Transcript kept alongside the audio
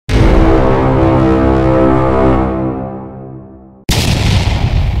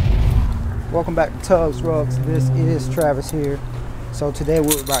welcome back to Tugs Rugs. This is Travis here. So today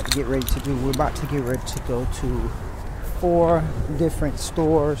we're about to get ready to go to 4 different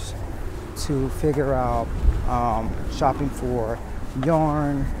stores to figure out shopping for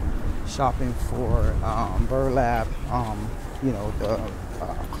yarn, shopping for burlap, you know, the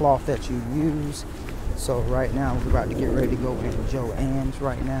cloth that you use. So right now we're about to get ready to go in Joanne's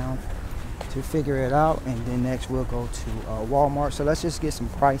right now to figure it out, and then next we'll go to Walmart. So let's just get some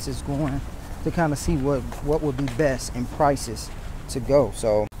prices going to kind of see what would be best in prices to go.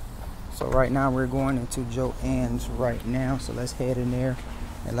 So right now we're going into Joanne's right now, so let's head in there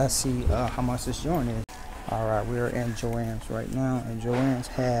and let's see how much this yarn is. All right, we're in Joanne's right now, and Joanne's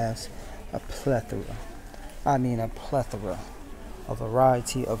has a plethora, a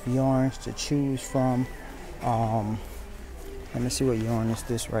variety of yarns to choose from. Let me see what yarn is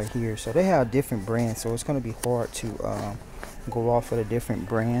this right here. So they have different brands, so it's going to be hard to go off of the different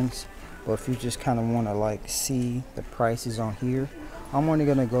brands. But if you just kind of want to like see the prices on here, I'm only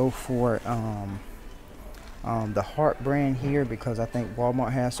going to go for the Heart brand here, because I think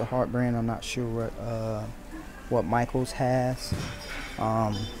Walmart has the Heart brand. I'm not sure what Michael's has,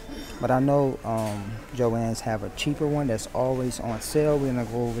 but I know Joanne's have a cheaper one that's always on sale. We're going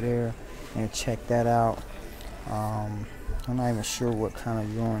to go over there and check that out. I'm not even sure what kind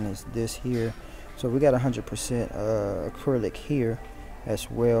of yarn is this here. So we got 100% acrylic here,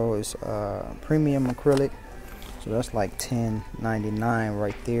 as well as premium acrylic. So that's like $10.99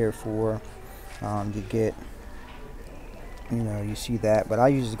 right there for you get, you know, you see that. But I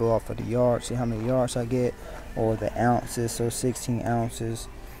usually go off of the yards, see how many yards I get, or the ounces. So 16 ounces,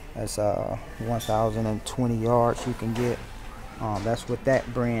 that's 1,020 yards you can get. That's with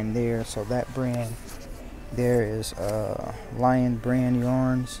that brand there. So that brand there is Lion brand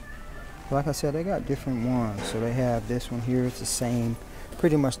yarns. Like I said, they got different ones. So they have this one here. It's the same,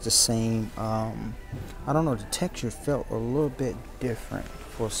 pretty much the same. I don't know, the texture felt a little bit different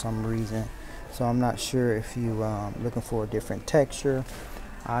for some reason. So I'm not sure if you looking for a different texture.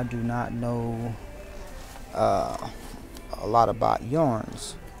 I do not know a lot about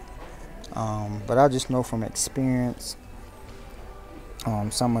yarns, but I just know from experience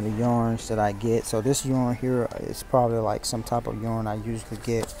some of the yarns that I get. So this yarn here is probably like some type of yarn I usually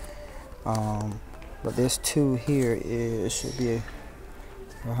get, but this two here should be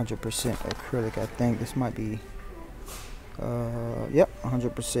 100% acrylic. I think this might be yep,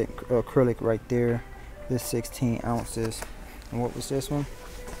 100% acrylic right there. This 16 ounces. And what was this one?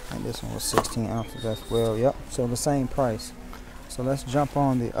 And this one was 16 ounces as well. Yep, so the same price. So let's jump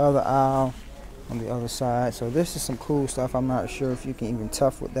on the other aisle on the other side. So this is some cool stuff. I'm not sure if you can even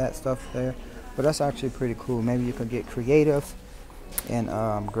tough with that stuff there, but that's actually pretty cool. Maybe you could get creative and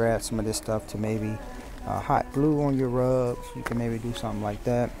grab some of this stuff to maybe hot glue on your rugs. You can maybe do something like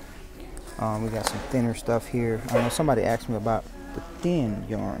that. We got some thinner stuff here. I know somebody asked me about the thin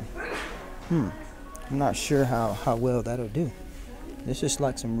yarn. I'm not sure how well that'll do. This is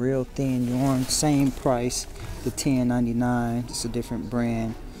like some real thin yarn, same price, the $10.99. It's a different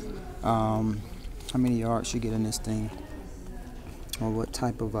brand. How many yards you get in this thing, or what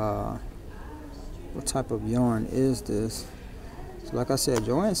type of yarn is this? So like I said,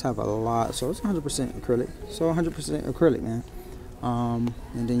 Joanne's have a lot. So it's 100% acrylic. So 100% acrylic, man.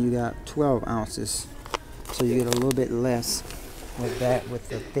 And then you got 12 ounces. So you get a little bit less with that, with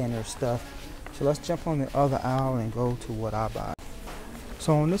the thinner stuff. So let's jump on the other aisle and go to what I buy.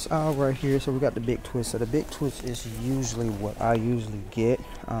 So on this aisle right here, so we got the big twist. So the big twist is usually what I usually get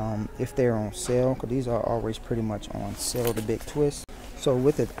if they're on sale, because these are always pretty much on sale, the big twist. So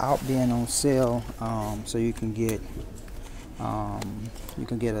with it out being on sale, so you can get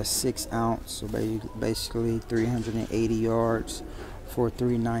a 6 ounce, so basically 380 yards for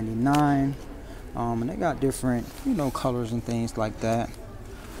 $3.99. And they got different, you know, colors and things like that.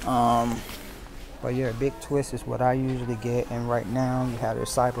 But yeah, big twist is what I usually get. And right now you have your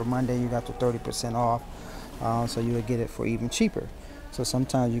Cyber Monday, you got the 30% off, so you would get it for even cheaper. So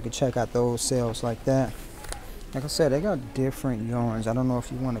sometimes you can check out those sales like that. Like I said, they got different yarns. I don't know if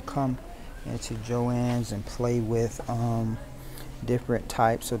you want to come into Joanne's and play with different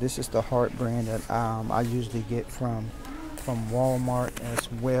types. So this is the Heart brand that I usually get from Walmart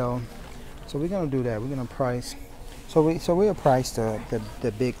as well. So we're gonna do that. We're gonna price. So we'll price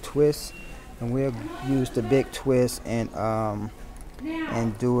the big twist, and we'll use the big twist and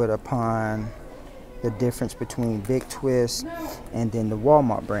do it upon the difference between big twist and then the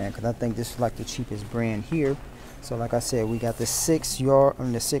Walmart brand, because I think this is like the cheapest brand here. So like I said, we got the 6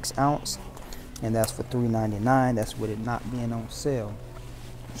 ounce, and that's for $3.99. That's with it not being on sale.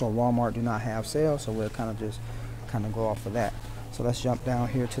 So Walmart do not have sales, so we'll kind of go off of that. So let's jump down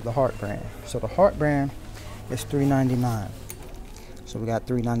here to the Heart brand. So the Heart brand is $3.99. So we got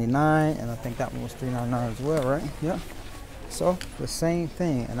 $3.99, and I think that one was $3.99 as well, right? Yep. So the same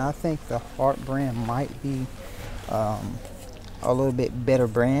thing, and I think the Heart brand might be a little bit better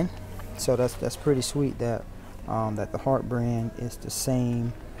brand. So that's pretty sweet that that the Heart brand is the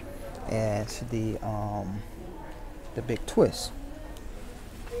same as the Big Twist.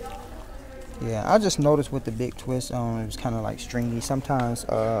 Yeah, I just noticed with the Big Twist, it was kind of like stringy. Sometimes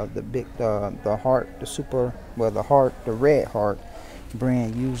the Heart, the Red Heart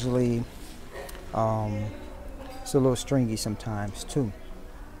brand usually it's a little stringy sometimes too.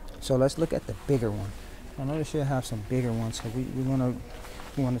 So let's look at the bigger one. I know they should have some bigger ones, so we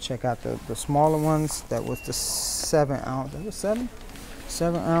want to check out the smaller ones. That was the 7 ounce. That was 7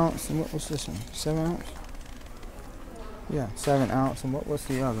 ounce. And what was this one? 7 ounce. Yeah, 7 ounce. And what was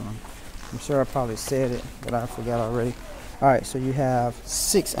the other one? I'm sure I probably said it, but I forgot already. All right, so you have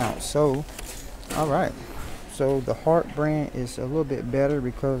 6 ounce. So, all right. So the Heart brand is a little bit better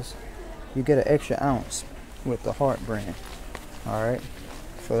because you get an extra ounce with the Heart brand. All right.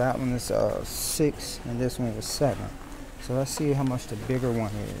 So that one is 6, and this one was 7. So let's see how much the bigger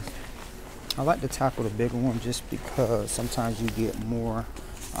one is. I like to tackle the bigger one just because sometimes you get more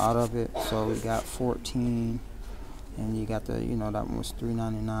out of it. So we got 14. And you got the, that one was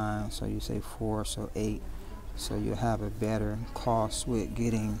 $3.99, so you say 4, so 8. So you have a better cost with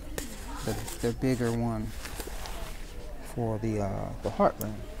getting the bigger one for the Heart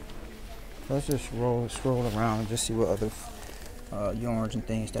brand. Let's just scroll around and just see what other yarns and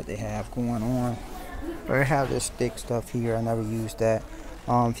things that they have going on. They have this thick stuff here. I never used that.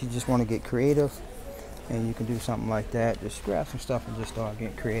 If you just want to get creative and you can do something like that, just grab some stuff and just start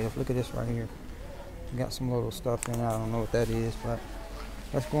getting creative. Look at this right here. Got some little stuff in it. I don't know what that is, but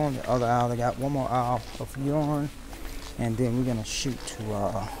let's go on the other aisle. They got one more aisle of yarn, and then we're gonna shoot to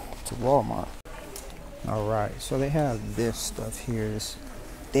Walmart. All right, so they have this stuff here. It's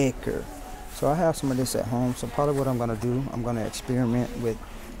thicker. So I have some of this at home. So probably what I'm gonna do, I'm gonna experiment with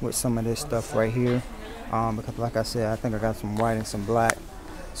some of this stuff right here, because like I said, I think I got some white and some black.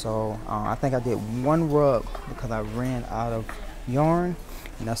 So I think I did one rub because I ran out of yarn.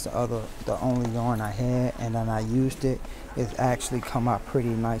 And that's the only yarn I had, and then I used it. It's actually come out pretty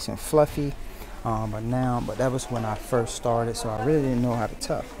nice and fluffy. But that was when I first started, so I really didn't know how to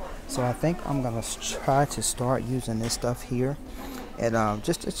tuft. So I think I'm gonna try to start using this stuff here, and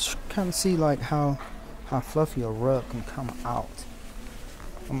just to kind of see like how fluffy a rug can come out.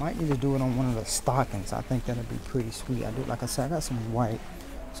 I might need to do it on one of the stockings. I think that'll be pretty sweet. Like I said, I got some white,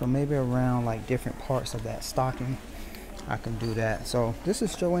 so maybe around like different parts of that stocking I can do that. So this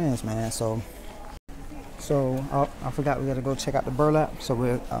is Joanne's, man. So I forgot we gotta go check out the burlap. So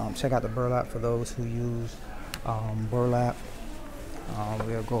we'll check out the burlap for those who use burlap.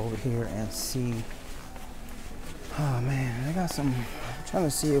 We'll go over here and see. Oh man, I got some. I'm trying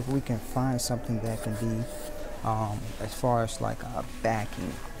to see if we can find something that can be as far as like a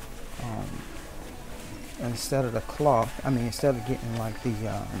backing. Instead of the cloth, instead of getting like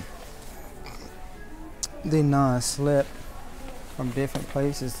the non-slip from different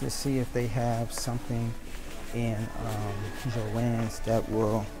places, to see if they have something in Joanne's that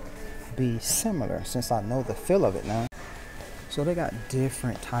will be similar, since I know the feel of it now. So they got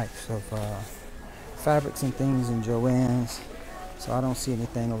different types of fabrics and things in Joanne's. So I don't see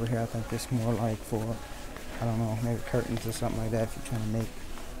anything over here. I think it's more like for, I don't know, maybe curtains or something like that if you're trying to make.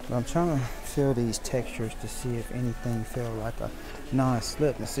 But I'm trying to feel these textures to see if anything feel like a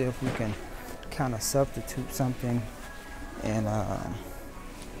non-slip, and see if we can kind of substitute something and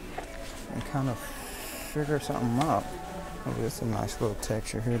kind of figure something out. Oh, it's a nice little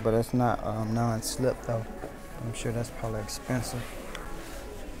texture here, but it's not non-slip though. I'm sure that's probably expensive.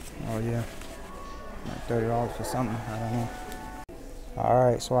 Oh yeah, like $30 for something. I don't know. All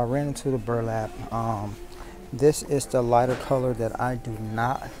right, so I ran into the burlap. This is the lighter color that I do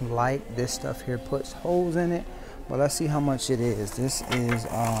not like. This stuff here puts holes in it, but let's see how much it is. This is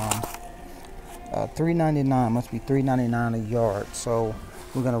 $3.99, must be $3.99 a yard. So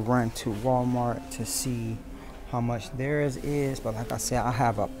we're gonna run to Walmart to see how much theirs is. But like I said, I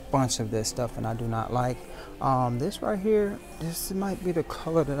have a bunch of this stuff and I do not like this right here. This might be the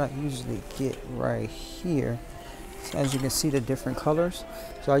color that I usually get right here. So as you can see, the different colors.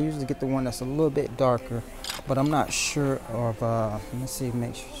 So I usually get the one that's a little bit darker, but I'm not sure of let me see,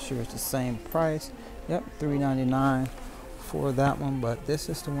 make sure it's the same price. Yep, $3.99 for that one, but this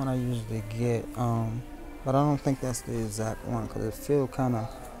is the one I usually get. But I don't think that's the exact one because it feels kind of,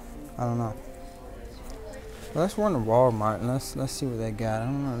 I don't know. Let's run to Walmart and let's see what they got. I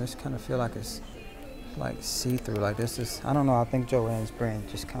don't know, this kind of feel like it's like see-through. Like this is, I don't know, I think Joanne's brand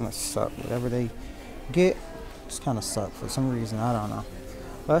just kind of suck. Whatever they get just kind of suck for some reason. I don't know.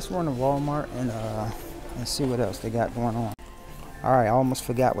 Let's run to Walmart and see what else they got going on. All right, I almost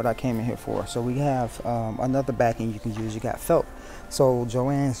forgot what I came in here for. So we have another backing you can use. You got felt. So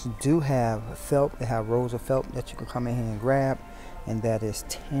Joann's do have felt. They have rolls of felt that you can come in here and grab, and that is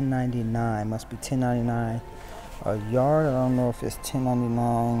 $10.99. Must be $10.99 a yard. I don't know if it's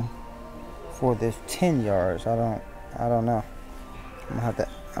 $10.99 for this 10 yards. I don't know.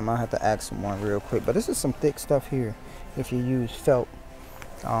 I might have to ask someone real quick. But this is some thick stuff here if you use felt.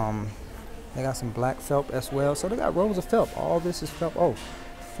 They got some black felt as well. So they got rolls of felt. All this is felt. Oh,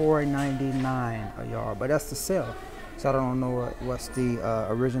 $4.99 a yard. But that's the sale. So I don't know what's the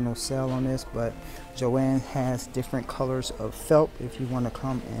original sale on this. But Joanne has different colors of felt if you want to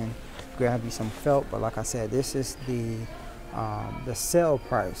come and grab you some felt. But like I said, this is the sale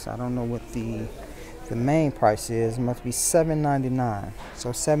price. I don't know what the main price is. It must be $7.99.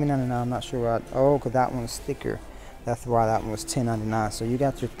 So $7.99. I'm not sure. Because that one's thicker. That's why that one was $10.99. So you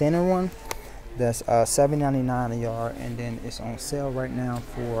got your thinner one. That's $7.99 a yard, and then it's on sale right now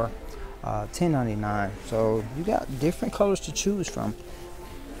for $10.99. So you got different colors to choose from.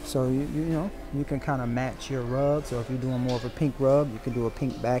 So you know, you can kind of match your rug. So if you're doing more of a pink rug, you can do a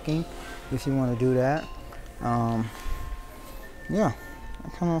pink backing if you want to do that. Yeah, I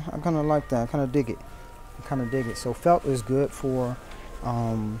kind of like that. I kind of dig it. So felt is good for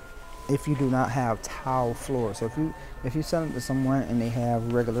if you do not have tile floors. So if you sell it to someone and they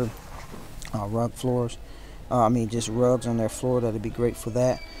have regular rug floors, just rugs on their floor, that'd be great for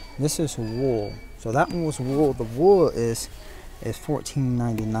that. This is wool. So that one was wool. The wool is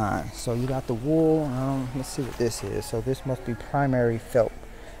 $14.99. So you got the wool. Let's see what this is. So this must be primary felt,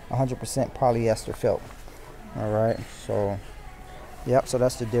 100% polyester felt. All right. So yep. So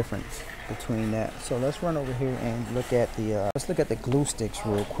that's the difference between that. So let's run over here and look at the glue sticks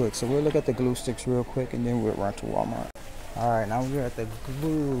real quick. So we'll look at the glue sticks real quick, and then we'll run to Walmart. All right. Now we're at the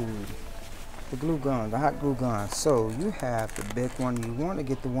glue gun, the hot glue gun. So you have the big one. You want to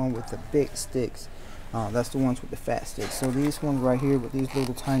get the one with the big sticks. That's the ones with the fat sticks. So these ones right here with these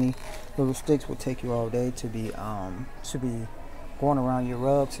little tiny little sticks will take you all day to be going around your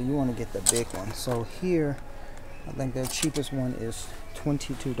rug. So you want to get the big one. So here, I think the cheapest one is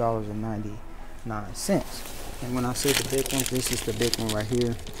 $22.99. And when I say the big ones, this is the big one right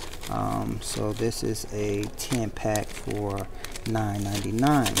here. So this is a 10 pack for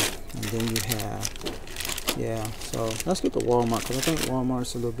 $9.99. And then you have, yeah, so let's get the Walmart, because I think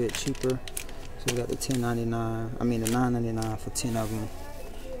Walmart's a little bit cheaper. So we got the $10.99, the $9.99 for 10 of them.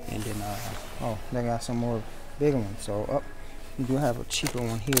 And then, they got some more bigger ones. So we do have a cheaper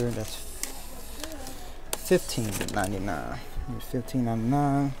one here that's $15.99. Here's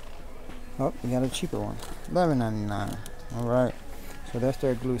 $15.99. We got a cheaper one, $11.99. All right, so that's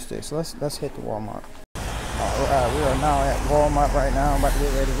their glue sticks. So let's hit the Walmart. Alright, we are now at Walmart right now. I'm about to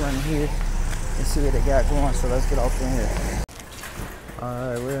get ready to run here and see what they got going. So let's get off in here.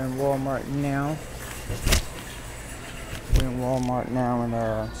 Alright, we're in Walmart now. And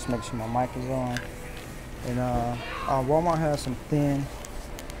just make sure my mic is on. And Walmart has some thin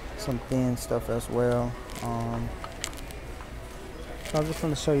stuff as well. So I'm just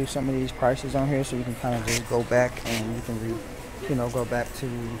going to show you some of these prices on here, so you can kind of just go back and you can go back to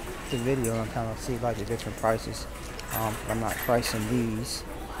the video and kind of see like the different prices. I'm not pricing these,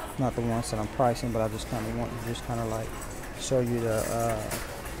 not the ones that I'm pricing, but I just kind of want to just kind of like show you the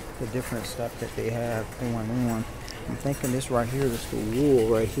different stuff that they have going on. I'm thinking this right here is the wool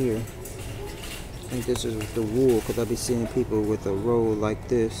right here. I think this is the wool, because I'll be seeing people with a roll like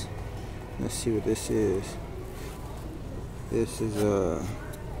this. Let's see what this is. This is I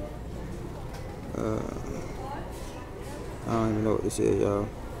don't even know what this is, y'all.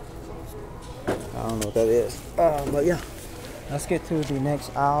 I don't know what that is. But yeah, let's get to the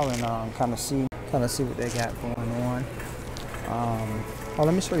next aisle and kind of see what they got going on.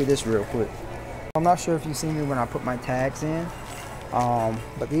 Let me show you this real quick. I'm not sure if you see me when I put my tags in,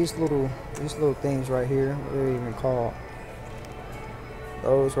 but these little things right here, what are they even called?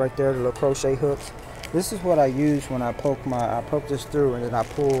 Those right there, the little crochet hooks. This is what I use when I poke this through, and then I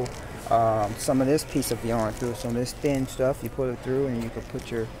pull some of this piece of yarn through. Some of this thin stuff, you put it through, and you can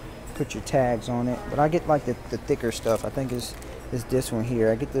put your tags on it. But I get like the thicker stuff. I think it's this one here.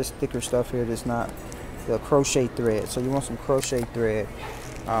 I get this thicker stuff here that's not the crochet thread. So you want some crochet thread.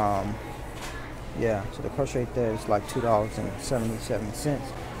 Yeah, so the crochet thread is like $2.77.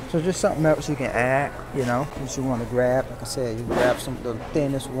 So just something else you can add, that you want to grab. Like I said, you grab the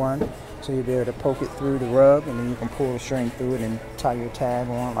thinnest one, so you'll be able to poke it through the rug, and then you can pull the string through it and tie your tag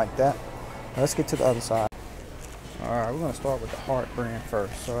on like that. Let's get to the other side. Alright, we're going to start with the Heart brand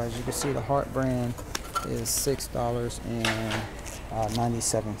first. So as you can see, the Heart brand is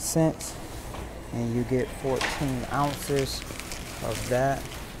 $6.97. And you get 14 ounces of that.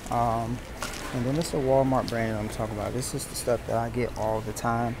 And then this is the Walmart brand that I'm talking about. This is the stuff that I get all the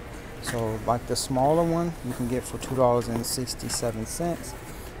time. So like the smaller one, you can get for $2.67.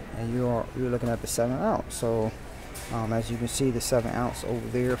 And you're looking at the 7 ounce. So as you can see, the 7 ounce over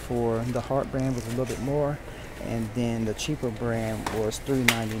there for the Heart brand was a little bit more. And then the cheaper brand was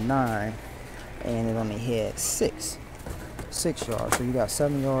 $3.99, and it only had 6 yards. So you got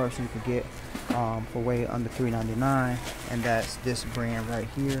 7 yards you could get for way under $3.99, and that's this brand right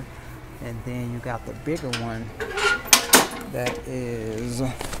here. And then you got the bigger one that is,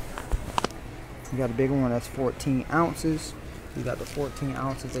 you got a bigger one that's 14 ounces. You got the 14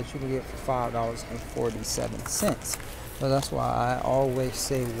 ounces that you can get for $5.47. So that's why I always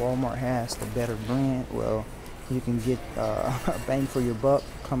say Walmart has the better brand. Well, you can get a bang for your buck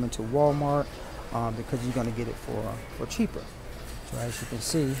coming to Walmart because you're going to get it for cheaper. So as you can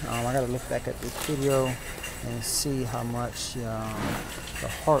see, I got to look back at this video and see how much the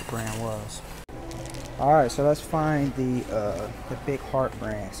Heart brand was. Alright, so let's find the big Heart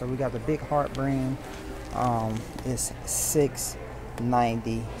brand. So we got the big Heart brand. It's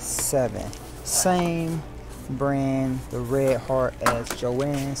 $6.97. Same brand, the red heart, as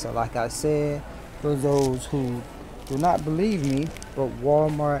Joanne. So like I said, for those who do not believe me, but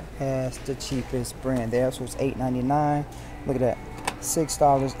Walmart has the cheapest brand. Theirs was $8.99. Look at that,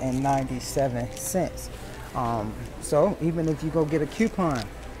 $6.97. So even if you go get a coupon,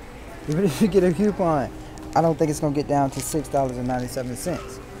 I don't think it's gonna get down to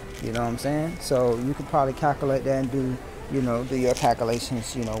 $6.97. You know what I'm saying? So you could probably calculate that and do, do your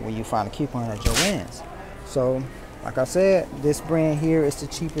calculations, when you find a coupon at Joanne's. So like I said, this brand here is the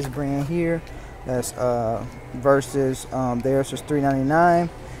cheapest brand here. That's versus theirs was $3.99.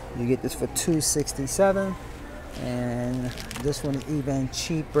 You get this for $2.67, and this one is even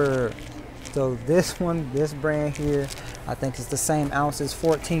cheaper. So this brand here, I think it's the same ounces,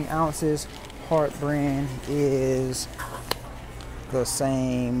 14 ounces. Heart brand is the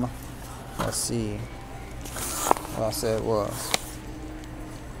same. Let's see what I said was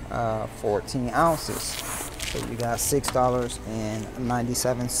 14 ounces. So you got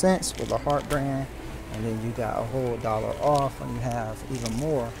 $6.97 for the Heart brand, and then you got a whole $1 off, and you have even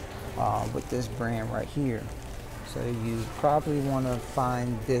more with this brand right here. So you probably want to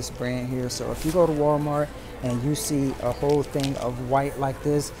find this brand here. So if you go to Walmart and you see a whole thing of white like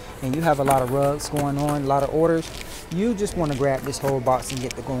this, and you have a lot of rugs going on, a lot of orders, you just want to grab this whole box and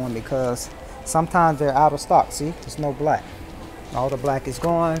get the going, because sometimes they're out of stock. See, there's no black. All the black is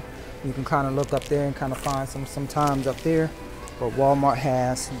gone. You can kind of look up there and kind of find sometimes up there. But Walmart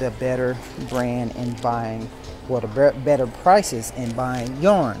has the better brand in buying, well, the better prices in buying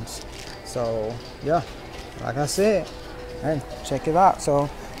yarns. So yeah, like I said, hey, check it out. So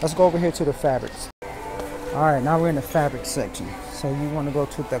let's go over here to the fabrics. All right, now we're in the fabric section. So you want to go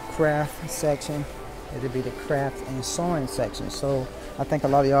to the craft section. It'll be the craft and sewing section. So I think a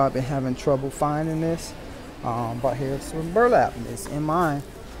lot of y'all have been having trouble finding this, but here's some burlap. It's in mine.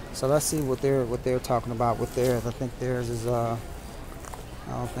 So let's see what they're talking about with theirs. I think theirs is I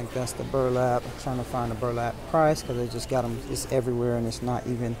don't think that's the burlap. I'm trying to find the burlap price because they just got them. It's everywhere, and it's not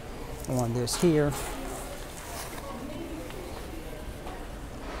even on this here.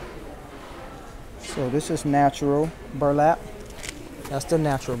 So this is natural burlap. That's the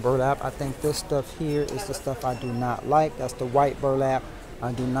natural burlap. I think this stuff here is the stuff I do not like. That's the white burlap.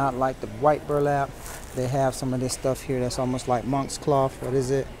 I do not like the white burlap. They have some of this stuff here that's almost like monk's cloth. What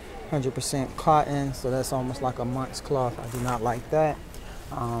is it? 100% cotton. So that's almost like a monk's cloth. I do not like that.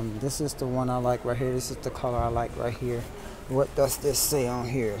 This is the one I like right here. This is the color I like right here. What does this say on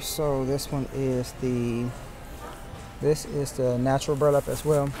here? So this one is the natural burlap as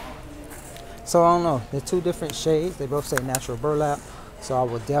well. So I don't know. They're two different shades. They both say natural burlap. So I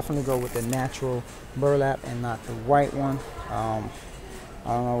will definitely go with the natural burlap and not the white one. I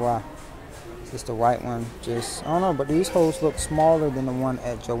don't know why. Just the white one. Just, I don't know. But these holes look smaller than the one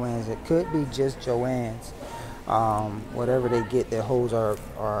at Joann's. It could be just Joann's. Whatever they get, their holes are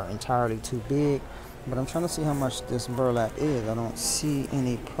entirely too big. But I'm trying to see how much this burlap is. I don't see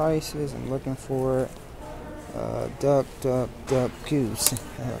any prices. I'm looking for it. Duck goose.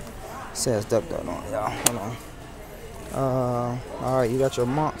 Says duck on it, y'all. Hold on. Alright, you got your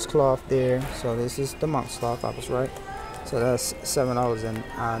monk's cloth there. So this is the monk's cloth, I was right. So that's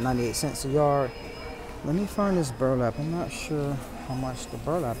 $7.98 a yard. Let me find this burlap. I'm not sure how much the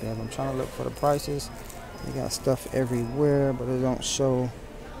burlap is. I'm trying to look for the prices. They got stuff everywhere, but it don't show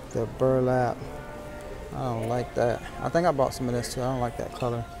the burlap. I don't like that. I think I bought some of this too. I don't like that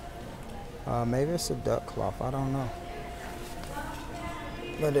color. Maybe it's a duck cloth. I don't know.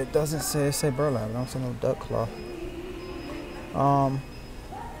 But it doesn't say, it say burlap. I don't see no duck cloth.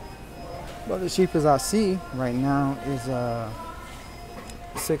 But the cheapest I see right now is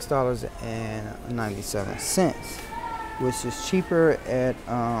 $6.97, which is cheaper at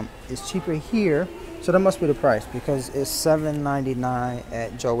it's cheaper here. So that must be the price, because it's $7.99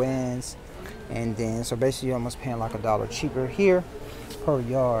 at Joanne's, and then so basically you're almost paying like $1 cheaper here per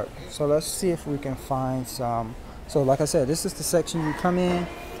yard. So let's see if we can find some. So like I said, this is the section you come in.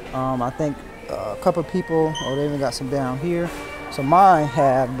 I think a couple people, oh, they even got some down here. So mine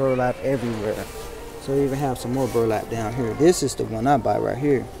have burlap everywhere. So we even have some more burlap down here. This is the one I buy right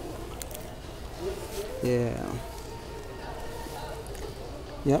here. Yeah.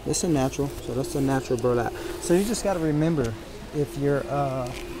 Yep, it's a natural. So that's a natural burlap. So you just got to remember, if you're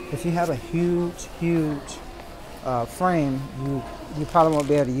if you have a huge frame, you probably won't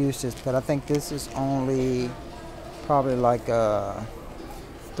be able to use this. But I think this is only probably like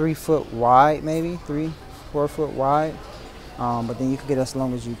 3 foot wide, maybe 3-4 foot wide. But then you can get as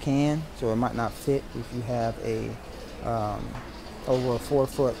long as you can, so it might not fit if you have a over a 4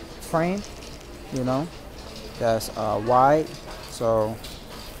 foot frame, you know, that's wide. So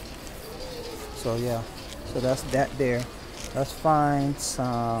yeah, so that's that there. Let's find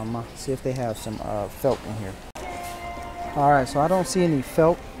some, see if they have some felt in here. All right, so I don't see any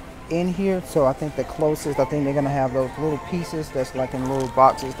felt in here, so I think the closest, I think they're gonna have those little pieces that's like in little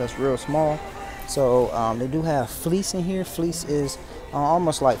boxes that's real small. So they do have fleece in here. Fleece is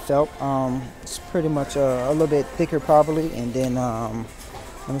almost like felt. It's pretty much a little bit thicker probably. And then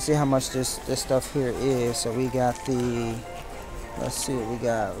let me see how much this stuff here is. So we got the, let's see what we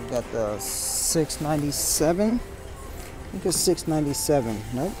got. We got the $6.97. I think it's $6.97.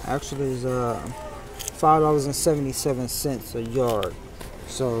 Nope, actually it's $5.77 a yard.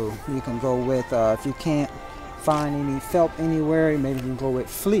 So you can go with if you can't find any felt anywhere, maybe you can go with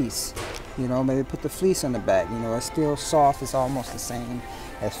fleece. You know, maybe put the fleece on the back. You know, it's still soft. It's almost the same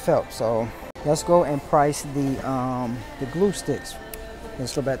as felt. So let's go and price the glue sticks.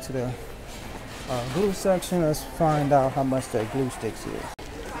 Let's go back to the glue section. Let's find out how much the glue sticks is.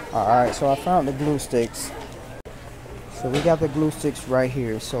 All right, so I found the glue sticks. So we got the glue sticks right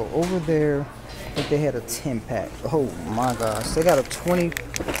here. So over there, I think they had a 10 pack. Oh my gosh, they got a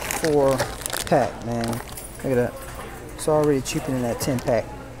 24 pack, man. Look at that. It's already cheaper than that 10 pack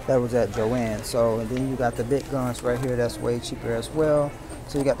that was at Joanne. So, and then you got the big guns right here. That's way cheaper as well.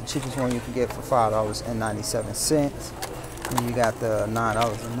 So you got the cheapest one you can get for $5.97. And you got the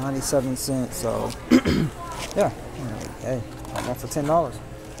 $9.97. So yeah, hey, one for $10. So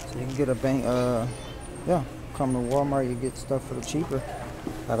you can get a bank. Yeah, come to Walmart, you get stuff for the cheaper.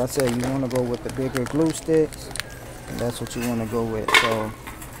 Like I said, you want to go with the bigger glue sticks, and that's what you want to go with. So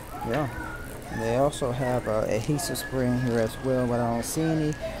yeah. They also have adhesive spray in here as well, but I don't see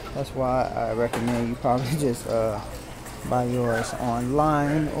any. That's why I recommend you probably just buy yours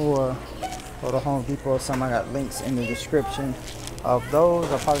online or go to Home Depot or something. I got links in the description of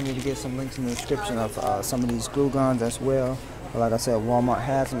those. I probably need to get some links in the description of some of these glue guns as well. But like I said, Walmart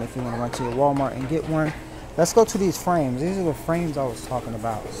has them if you want to run to your Walmart and get one. Let's go to these frames. These are the frames I was talking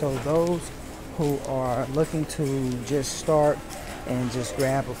about. So those who are looking to just start and just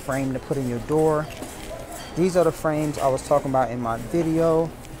grab a frame to put in your door, these are the frames I was talking about in my video.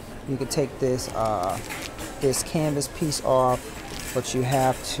 You can take this this canvas piece off, but you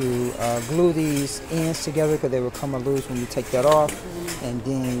have to glue these ends together because they will come loose when you take that off. And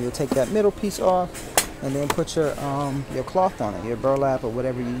then you'll take that middle piece off and then put your cloth on it, your burlap or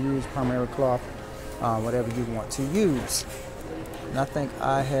whatever you use, primary cloth, whatever you want to use. And I think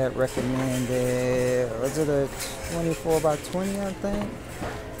I had recommended, was it a 24 by 20, I think?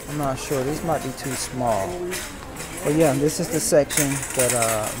 I'm not sure. These might be too small. But yeah, this is the section that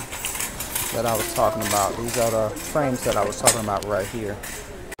I was talking about. These are the frames that I was talking about right here.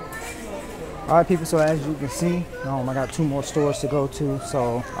 Alright people, so as you can see, I got 2 more stores to go to.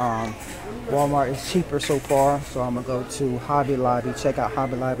 So Walmart is cheaper so far. So I'm going to go to Hobby Lobby, check out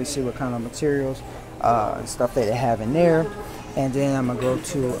Hobby Lobby, see what kind of materials and stuff that they have in there. And then I'm going to go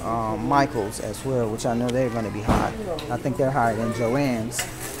to Michael's as well, which I know they're going to be high. I think they're higher than Joanne's.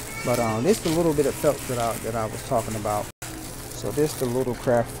 But this is the little bit of felt that I was talking about. So this is the little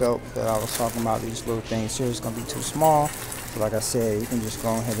craft felt that I was talking about. These little things here is going to be too small. So like I said, you can just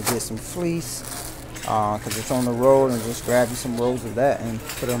go ahead and get some fleece because it's on the roll, and just grab you some rolls of that and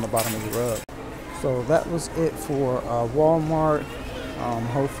put it on the bottom of your rug. So that was it for Walmart.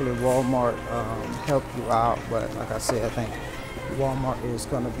 Hopefully Walmart helped you out, but like I said, I think Walmart is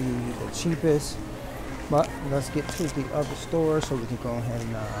gonna be the cheapest, but let's get to the other stores so we can go ahead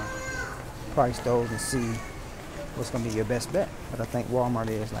and price those and see what's gonna be your best bet. But I think Walmart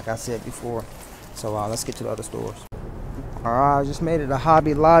is, like I said before. So let's get to the other stores. All right, I just made it to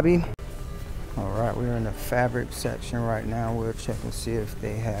Hobby Lobby. All right, we're in the fabric section right now. We'll check and see if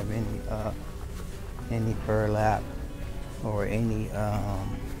they have any burlap or any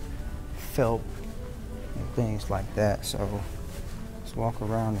felt and things like that. So let's walk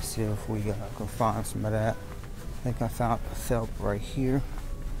around and see if we can find some of that. I think I found the felt right here.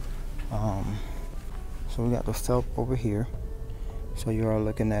 So we got the felt over here. So you are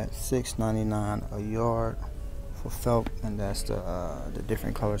looking at $6.99 a yard for felt, and that's the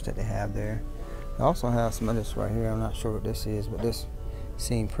different colors that they have there. They also have some of this right here. I'm not sure what this is, but this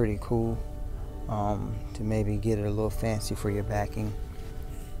seemed pretty cool to maybe get it a little fancy for your backing.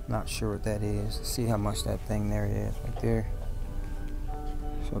 Not sure what that is. See how much that thing there is right there.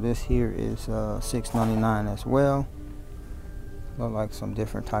 So this here is $6.99 as well. Look like some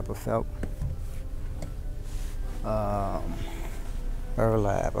different type of felt.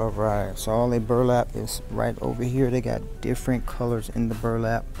 Burlap. All right, so all the burlap is right over here. They got different colors in the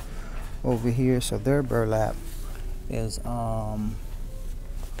burlap over here. So their burlap is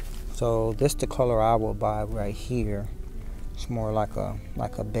so this the color I will buy right here. It's more like a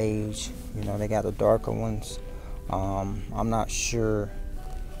beige. You know, they got the darker ones. I'm not sure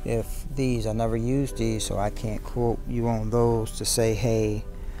if these, I never used these, so I can't quote you on those to say, hey,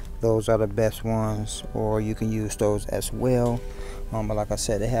 those are the best ones, or you can use those as well. But like I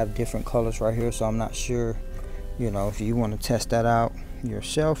said, they have different colors right here, so I'm not sure, you know, if you want to test that out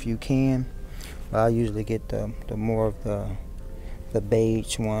yourself, you can. But I usually get the more of the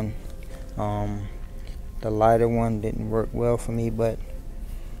beige one. The lighter one didn't work well for me, but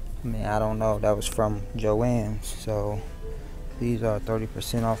I mean, I don't know. That was from Joanne, so these are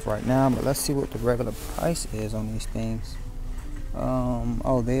 30% off right now. But let's see what the regular price is on these things.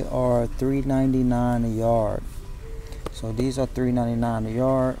 Oh, they are $3.99 a yard. So these are $3.99 a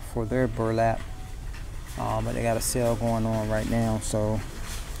yard for their burlap. But they got a sale going on right now. So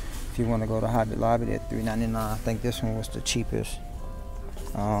if you want to go to Hobby Lobby, they're $3.99. I think this one was the cheapest.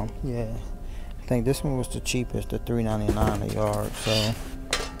 Yeah, I think this one was the cheapest, the $3.99 a yard. So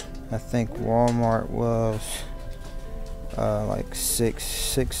I think Walmart was like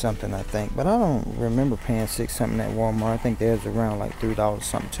six something, I think, but I don't remember paying $6 something at Walmart. I think theirs around like $3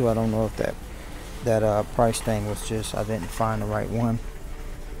 something too. I don't know if that price thing was just I didn't find the right one.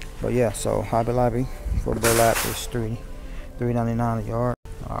 But yeah, so Hobby Lobby for burlap is $3.99 a yard.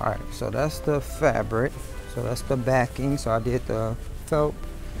 All right, so that's the fabric. So that's the backing. So I did the felt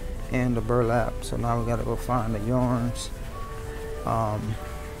and the burlap. So now we gotta go find the yarns.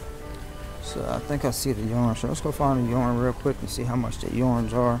 So I think I see the yarn. So let's go find the yarn real quick and see how much the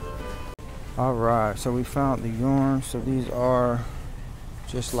yarns are. All right, so we found the yarn. So these are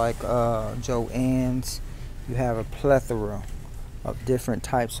just like Joanne's. You have a plethora of different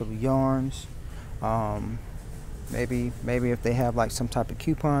types of yarns. Maybe if they have like some type of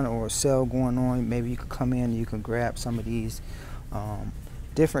coupon or a sale going on, maybe you could come in and you can grab some of these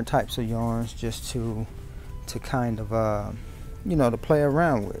different types of yarns just to kind of you know, to play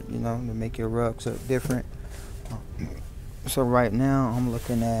around with, you know, to make your rugs look different. So right now I'm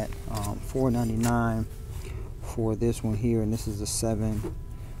looking at $4.99 for this one here, and this is a 7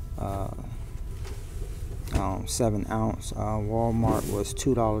 ounce. Walmart was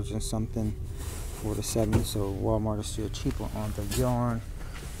 $2 and something for the 7, so Walmart is still cheaper on the yarn.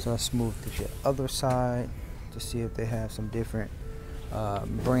 So let's move to the other side to see if they have some different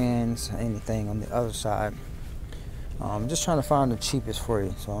brands, anything on the other side. I'm just trying to find the cheapest for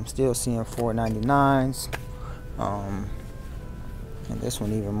you. So I'm still seeing $4.99s. And this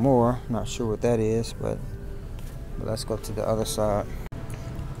one even more. Not sure what that is, but let's go to the other side.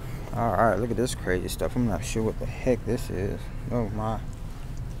 Alright, look at this crazy stuff. I'm not sure what the heck this is. Oh my.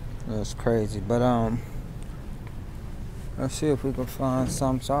 That's crazy. But let's see if we can find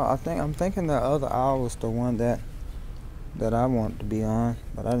some. So I'm thinking the other aisle was the one that I want to be on,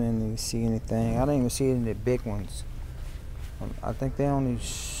 but I didn't even see anything. I didn't even see any of the big ones. I think they only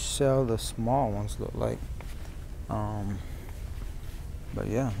sell the small ones, look like. But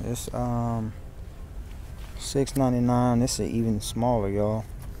yeah, it's $6.99. This is even smaller, y'all.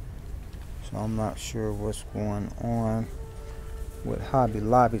 So I'm not sure what's going on with Hobby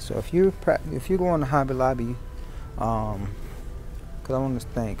Lobby. So if you go on to Hobby Lobby, cause I want to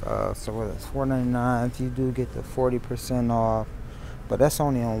think. So what is $4.99? If you do get the 40% off, but that's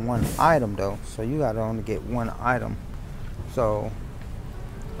only on one item though. So you gotta only get one item. So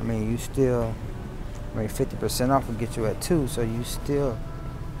I mean, you still I mean, 50% off will get you at 2, so you still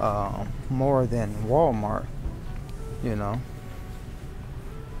more than Walmart, you know,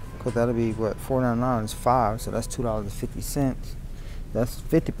 because that'll be what, $4.99 is 5, so that's $2.50. That's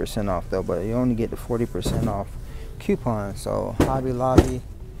 50% off though, but you only get the 40% off coupon. So Hobby Lobby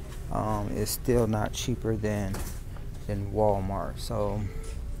is still not cheaper than Walmart. So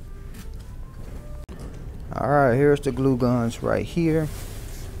all right, here's the glue guns right here.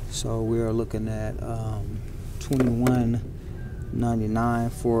 So we are looking at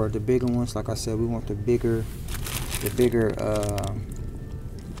 $21.99 for the bigger ones. Like I said, we want the bigger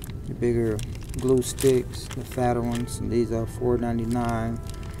glue sticks, the fatter ones, and these are $4.99.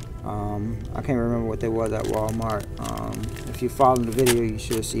 I can't remember what they was at Walmart. If you follow the video, you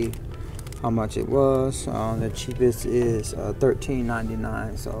should see how much it was. The cheapest is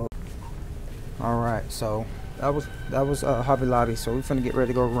 $13.99. So all right, so that was Hobby Lobby. So we're finna get ready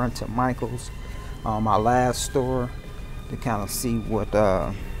to go run to Michael's, my last store, to kind of see what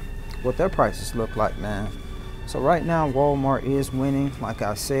their prices look like, man. So right now Walmart is winning. Like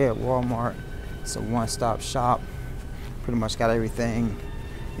I said, Walmart, it's a one-stop shop. Pretty much got everything,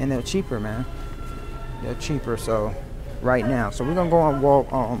 and they're cheaper, man. They're cheaper. So right now, so we're gonna go on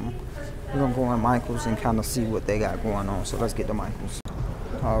Michael's and kind of see what they got going on. So let's get to Michael's.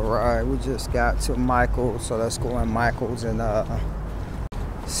 All right, we just got to Michael's, so let's go in Michael's and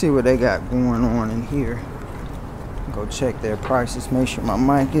see what they got going on in here. Go check their prices. Make sure my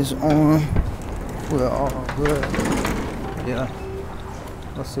mic is on. We're all good. Yeah.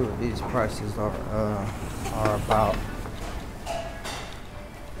 Let's see what these prices are about.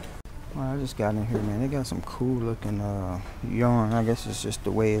 Well, I just got in here, man. They got some cool looking yarn. I guess it's just the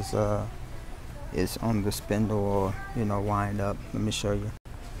way it's on the spindle, or you know, wind up. Let me show you.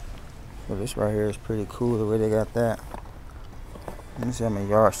 So this right here is pretty cool, the way they got that. Let me see how many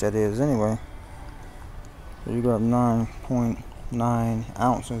yards that is anyway. So you got 9.9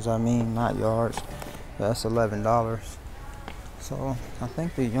 ounces, I mean, not yards. That's $11. So I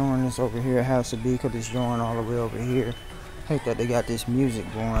think the yarn is over here. It has to be, because it's yarn all the way over here. I hate that they got this music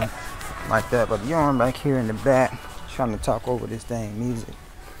going like that, but the yarn back here in the back, trying to talk over this dang music.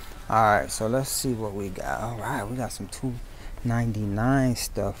 Alright, so let's see what we got. Alright, we got some $2.99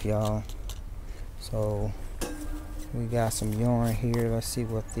 stuff, y'all. So we got some yarn here. Let's see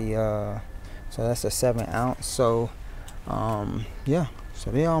what the so that's a 7 ounce. So yeah,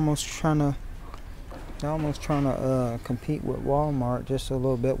 so they're almost trying to compete with Walmart just a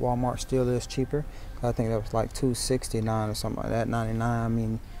little bit. Walmart still is cheaper. I think that was like $2.69 or something like that, 99. I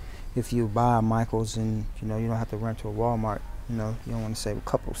mean, if you buy Michael's and you know, you don't have to run to a Walmart, you know, you don't want to save a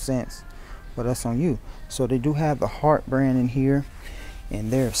couple cents, but that's on you. So they do have the Heart brand in here,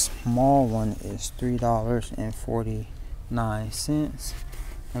 and their small one is $3.49.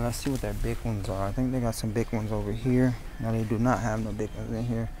 And let's see what their big ones are. I think they got some big ones over here. No, they do not have no big ones in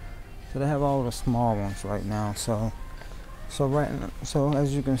here. So they have all the small ones right now. So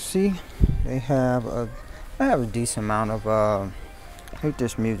as you can see, they have a decent amount of I hate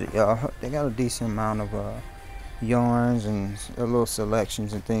this music, y'all. They got a decent amount of yarns and a little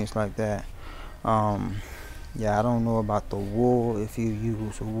selections and things like that. Yeah, I don't know about the wool. If you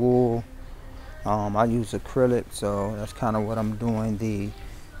use wool, I use acrylic, so that's kind of what I'm doing the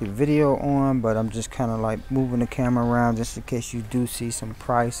video on, but I'm just kind of like moving the camera around just in case you do see some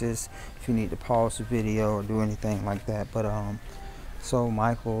prices, if you need to pause the video or do anything like that. But so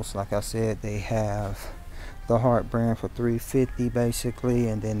Michael's, like I said, they have the Heart brand for $3.50 basically,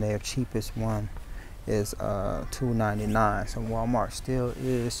 and then their cheapest one is $2.99. So Walmart still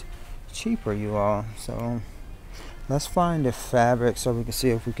is cheaper, you all. So let's find the fabric so we can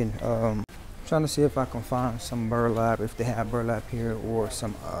see if we can trying to see if I can find some burlap, if they have burlap here, or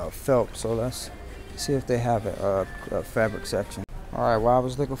some felt. So let's see if they have a fabric section. All right, while I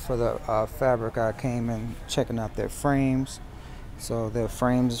was looking for the fabric, I came in checking out their frames. So their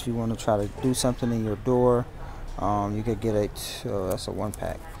frames, if you want to try to do something in your door, you could get that's a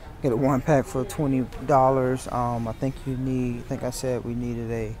 1-pack. Get a 1-pack for $20. I think you need, I think I said we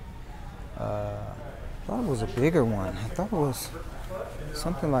needed a I thought it was a bigger one. I thought it was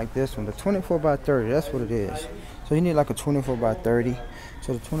something like this one, the 24 by 30. That's what it is. So you need like a 24 by 30.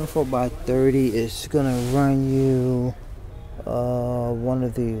 So the 24 by 30 is gonna run you one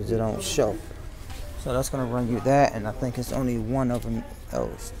of these that don't show. So that's gonna run you that, and I think it's only one of them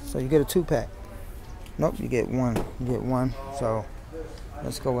else. So you get a 2-pack. Nope, you get one. You get one. So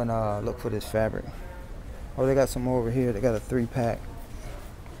let's go and look for this fabric. Oh, they got some more over here. They got a 3-pack.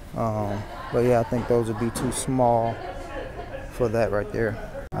 But yeah, I think those would be too small for that right there.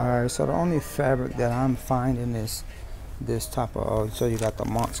 Alright, so the only fabric that I'm finding is this type of, so you got the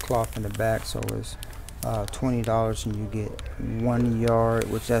monk's cloth in the back, so it's $20 and you get 1 yard,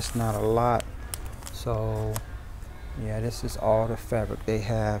 which that's not a lot. So yeah, this is all the fabric they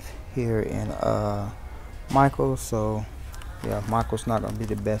have here in Michael's. So yeah, Michael's not gonna be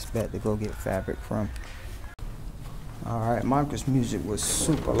the best bet to go get fabric from. Alright, Michael's music was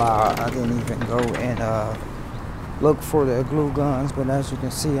super loud. I didn't even go and look for the glue guns, but as you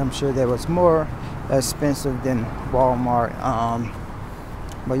can see, I'm sure that was more expensive than Walmart.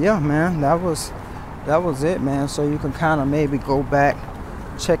 But yeah, man, that was it, man. So you can kind of maybe go back,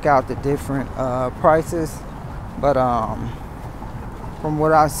 check out the different prices. But from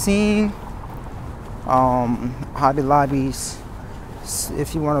what I've seen, Hobby Lobby's,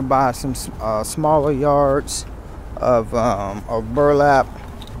 if you want to buy some smaller yards of burlap,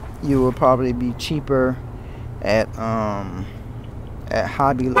 you will probably be cheaper at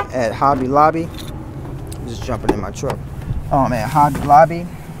Hobby Lobby. Just jumping in my truck. At Hobby Lobby,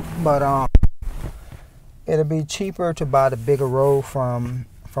 but it'll be cheaper to buy the bigger roll from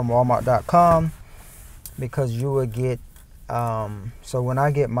Walmart.com, because you will get so when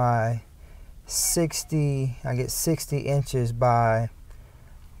I get my 60, I get 60 inches by,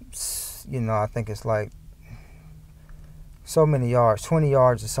 I think it's like so many yards, 20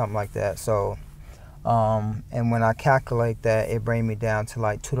 yards or something like that. So and when I calculate that, it brings me down to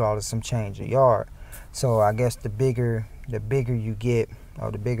like $2 some change a yard. So I guess the bigger you get,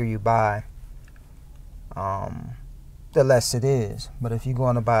 or the bigger you buy, the less it is. But if you're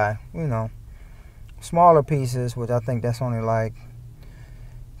going to buy, smaller pieces, which I think that's only like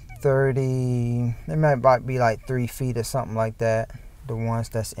 30, it might be like 3 feet or something like that, the ones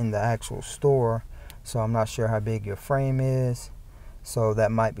that's in the actual store. So I'm not sure how big your frame is, so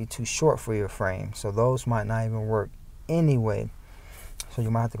that might be too short for your frame, so those might not even work anyway. So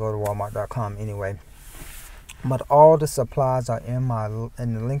you might have to go to Walmart.com anyway. But all the supplies are in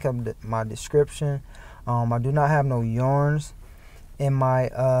the link of my description. I do not have no yarns in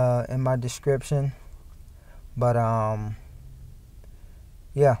my description, but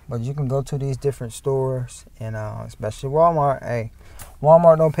yeah, but you can go to these different stores, and especially Walmart. Hey,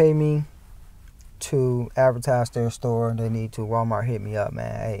 Walmart don't pay me to advertise their store. They need to. Walmart hit me up,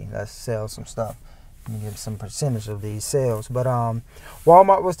 man. Hey, let's sell some stuff. Let me get some percentage of these sales. But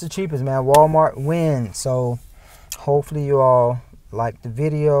Walmart was the cheapest, man. Walmart wins. So hopefully you all liked the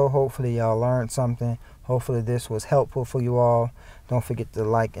video. Hopefully y'all learned something. Hopefully this was helpful for you all. Don't forget to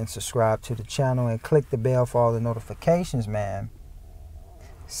like and subscribe to the channel, and click the bell for all the notifications, man.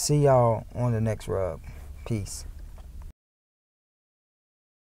 See y'all on the next rug. Peace.